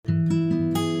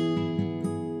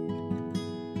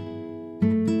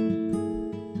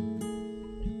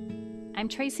I'm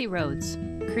Tracy Rhodes,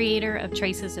 creator of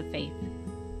Traces of Faith.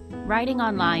 Writing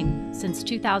online since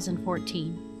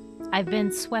 2014, I've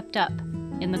been swept up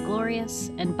in the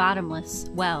glorious and bottomless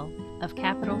well of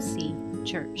capital C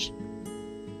Church,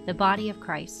 the body of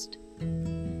Christ,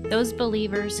 those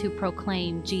believers who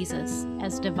proclaim Jesus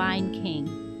as divine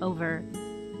King over,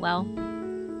 well,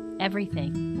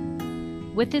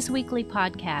 everything. With this weekly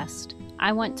podcast,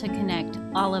 I want to connect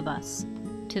all of us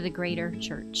to the greater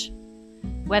church.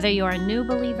 Whether you're a new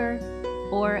believer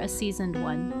or a seasoned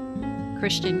one,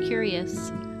 Christian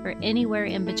curious, or anywhere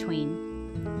in between,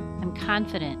 I'm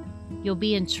confident you'll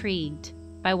be intrigued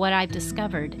by what I've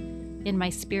discovered in my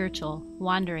spiritual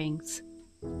wanderings.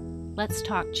 Let's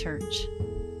talk church.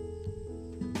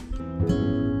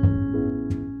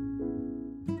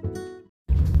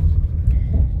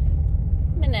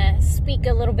 I'm going to speak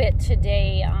a little bit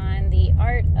today on the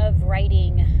art of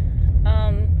writing.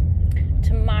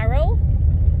 Tomorrow,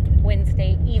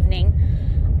 Wednesday evening,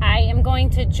 I am going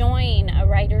to join a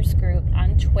writers group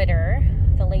on Twitter.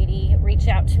 The lady reached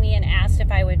out to me and asked if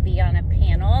I would be on a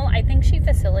panel. I think she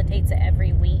facilitates it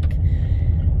every week.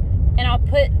 And I'll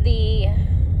put the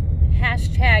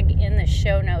hashtag in the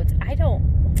show notes. I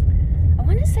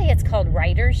want to say it's called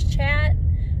Writers Chat,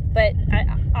 but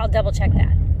I'll double check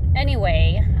that.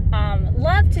 Anyway,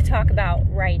 love to talk about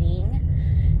writing.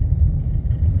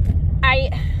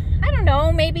 I don't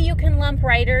know, maybe you can lump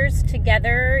writers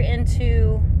together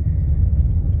into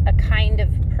a kind of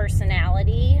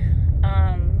personality.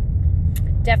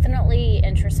 Definitely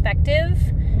introspective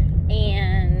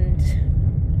and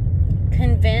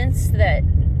convinced that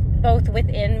both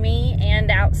within me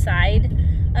and outside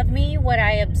of me, what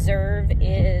I observe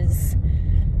is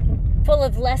full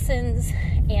of lessons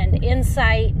and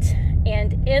insight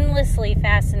and endlessly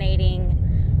fascinating.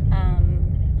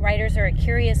 Writers are a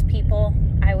curious people,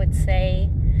 I would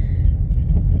say.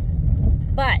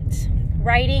 But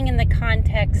writing in the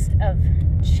context of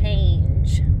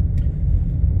change.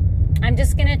 I'm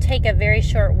just going to take a very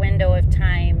short window of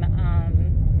time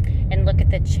and look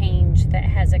at the change that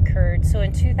has occurred. So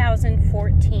in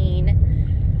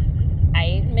 2014,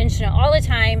 I mention it all the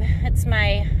time, it's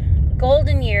my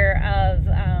golden year of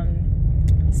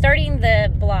starting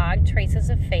the blog,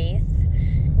 Traces of Faith,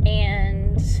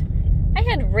 and I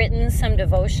had written some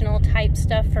devotional type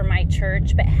stuff for my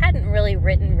church, but hadn't really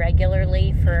written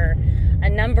regularly for a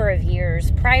number of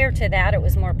years. Prior to that, it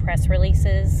was more press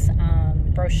releases,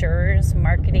 brochures,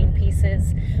 marketing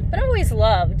pieces, but I always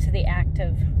loved the act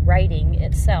of writing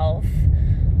itself.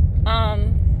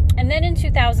 And then in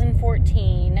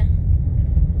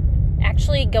 2014,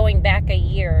 actually going back a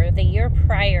year, the year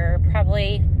prior,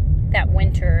 probably that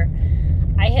winter,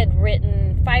 I had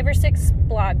written 5 or 6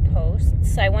 blog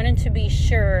posts. I wanted to be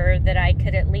sure that I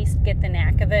could at least get the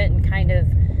knack of it and kind of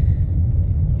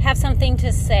have something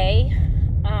to say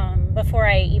before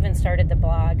I even started the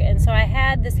blog. And so I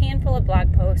had this handful of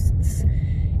blog posts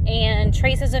and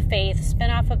Traces of Faith,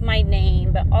 spin off of my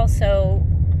name, but also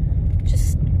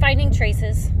just finding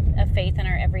traces of faith in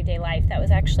our everyday life. That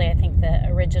was actually, I think, the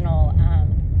original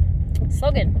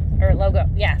slogan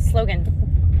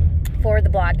for the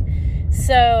blog.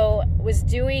 So was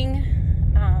doing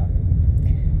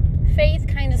faith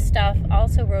kind of stuff,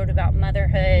 also wrote about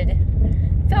motherhood,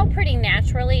 fell pretty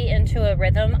naturally into a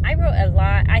rhythm. I wrote a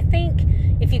lot. I think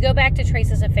if you go back to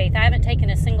Traces of Faith, I haven't taken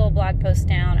a single blog post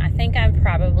down. I think I'm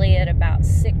probably at about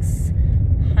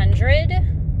 600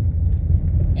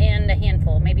 and a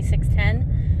handful, maybe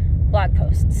 610 blog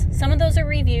posts. Some of those are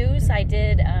reviews. I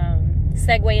did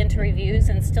segue into reviews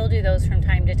and still do those from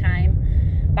time to time.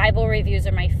 Bible reviews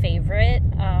are my favorite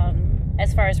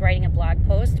as far as writing a blog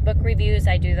post. Book reviews,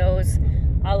 I do those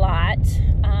a lot.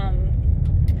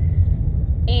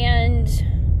 And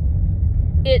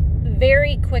it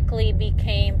very quickly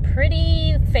became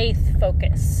pretty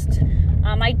faith-focused.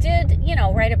 I did,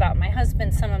 write about my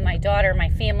husband, some of my daughter, my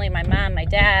family, my mom, my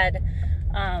dad,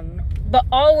 but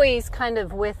always kind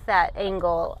of with that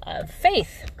angle of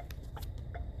faith.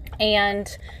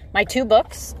 And my 2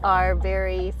 books are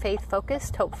very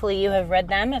faith-focused. Hopefully you have read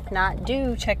them. If not,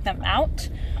 do check them out.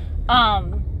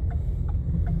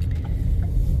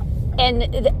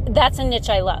 And that's a niche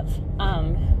I love.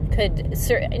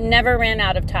 Never ran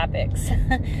out of topics,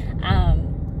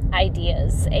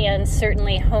 ideas, and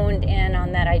certainly honed in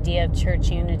on that idea of church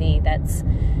unity. That's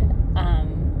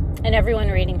and everyone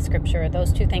reading scripture.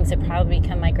 Those 2 things have probably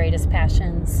become my greatest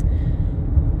passions.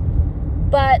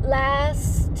 But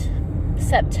last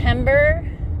September,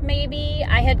 maybe,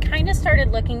 I had kind of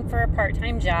started looking for a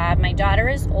part-time job. My daughter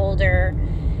is older,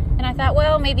 and I thought,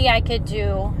 well, maybe I could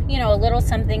do, a little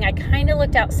something. I kind of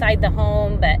looked outside the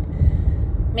home, but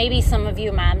maybe some of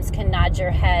you moms can nod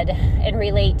your head and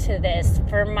relate to this.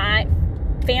 For my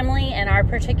family and our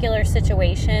particular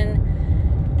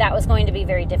situation, that was going to be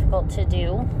very difficult to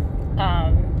do.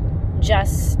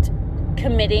 Just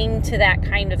committing to that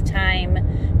kind of time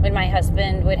when my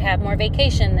husband would have more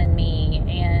vacation than me,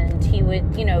 and he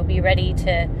would, be ready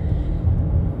to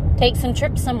take some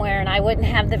trips somewhere, and I wouldn't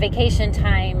have the vacation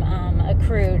time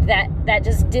accrued. That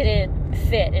just didn't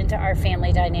fit into our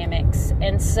family dynamics.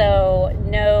 And so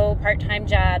no part-time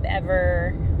job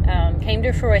ever came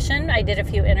to fruition. I did a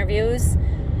few interviews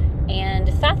and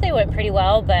thought they went pretty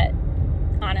well, but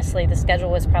honestly, the schedule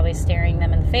was probably staring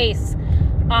them in the face.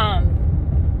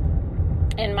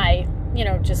 And my,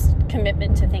 just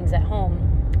commitment to things at home.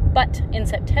 But in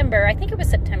September, I think it was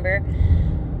September,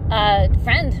 a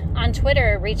friend on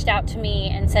Twitter reached out to me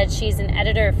and said she's an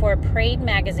editor for Parade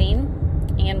magazine,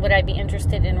 and would I be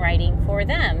interested in writing for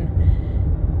them?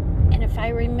 And if I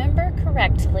remember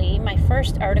correctly, my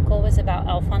first article was about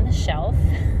Elf on the Shelf,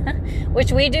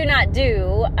 which we do not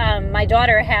do. My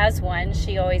daughter has one.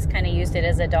 She always kind of used it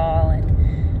as a doll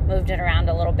and moved it around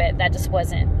a little bit. That just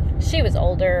wasn't, she was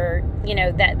older,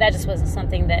 that just wasn't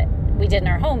something that we did in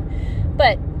our home.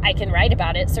 But I can write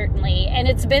about it, certainly. And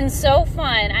it's been so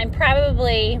fun. I'm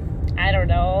probably,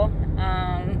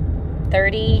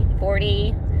 30,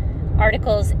 40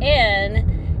 articles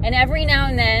in. And every now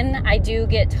and then I do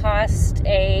get tossed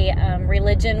a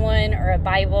religion one or a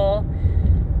Bible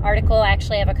article. I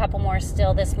actually have a couple more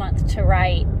still this month to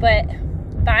write. But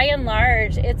by and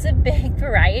large, it's a big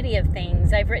variety of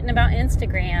things. I've written about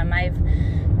Instagram. I've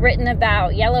written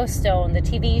about Yellowstone, the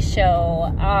TV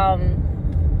show.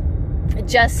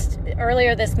 Just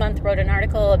earlier this month wrote an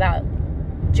article about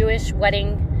Jewish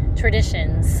wedding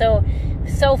traditions. So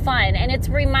fun. And it's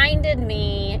reminded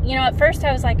me, at first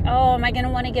I was like, oh, am I going to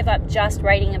want to give up just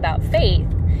writing about faith?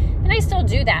 And I still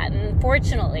do that, and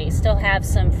fortunately still have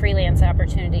some freelance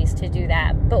opportunities to do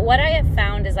that. But what I have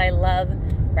found is I love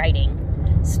writing.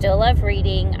 Still love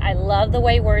reading. I love the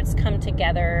way words come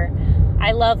together.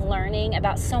 I love learning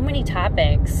about so many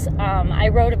topics. I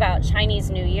wrote about Chinese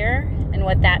New Year and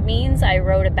what that means. I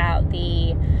wrote about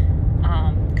the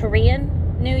Korean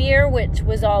New Year, which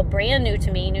was all brand new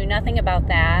to me, knew nothing about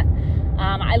that.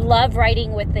 I love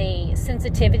writing with a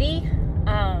sensitivity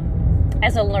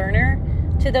as a learner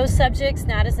to those subjects,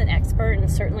 not as an expert,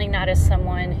 and certainly not as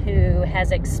someone who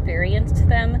has experienced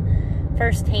them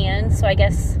firsthand. So I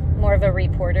guess more of a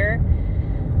reporter.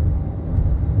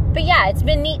 But yeah, it's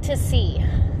been neat to see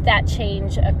that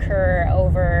change occur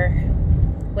over,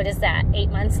 8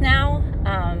 months now?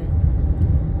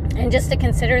 And just to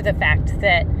consider the fact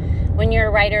that when you're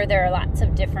a writer, there are lots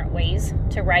of different ways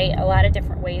to write, a lot of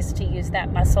different ways to use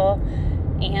that muscle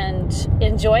and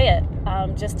enjoy it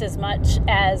just as much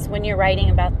as when you're writing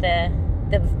about the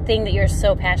thing that you're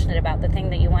so passionate about, the thing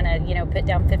that you want to, put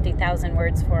down 50,000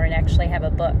 words for and actually have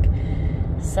a book.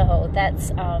 So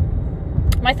that's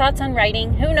my thoughts on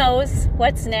writing. Who knows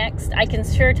what's next? I can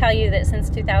sure tell you that since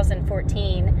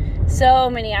 2014,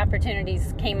 so many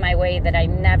opportunities came my way that I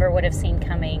never would have seen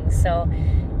coming. So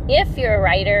if you're a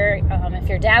writer, if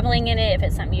you're dabbling in it, if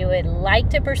it's something you would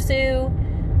like to pursue,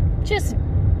 just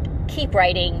keep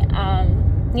writing.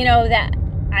 That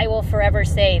I will forever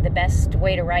say the best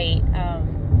way to write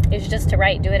is just to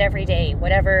write. Do it every day,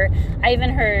 whatever. I even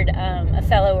heard a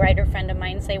fellow writer friend of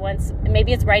mine say once,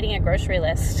 maybe it's writing a grocery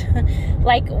list.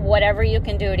 Like whatever you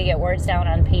can do to get words down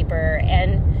on paper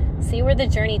and see where the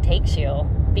journey takes you.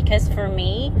 Because for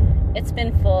me, it's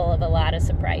been full of a lot of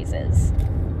surprises.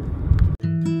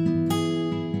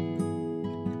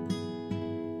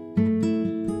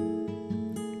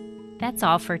 That's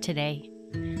all for today.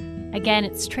 Again,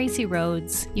 it's Tracy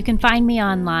Rhodes. You can find me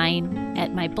online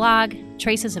at my blog,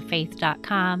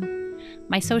 tracesoffaith.com.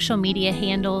 My social media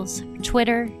handles,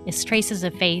 Twitter is Traces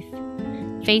of Faith,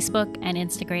 Facebook and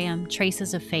Instagram,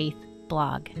 Traces of Faith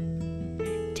blog.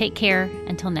 Take care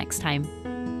until next time.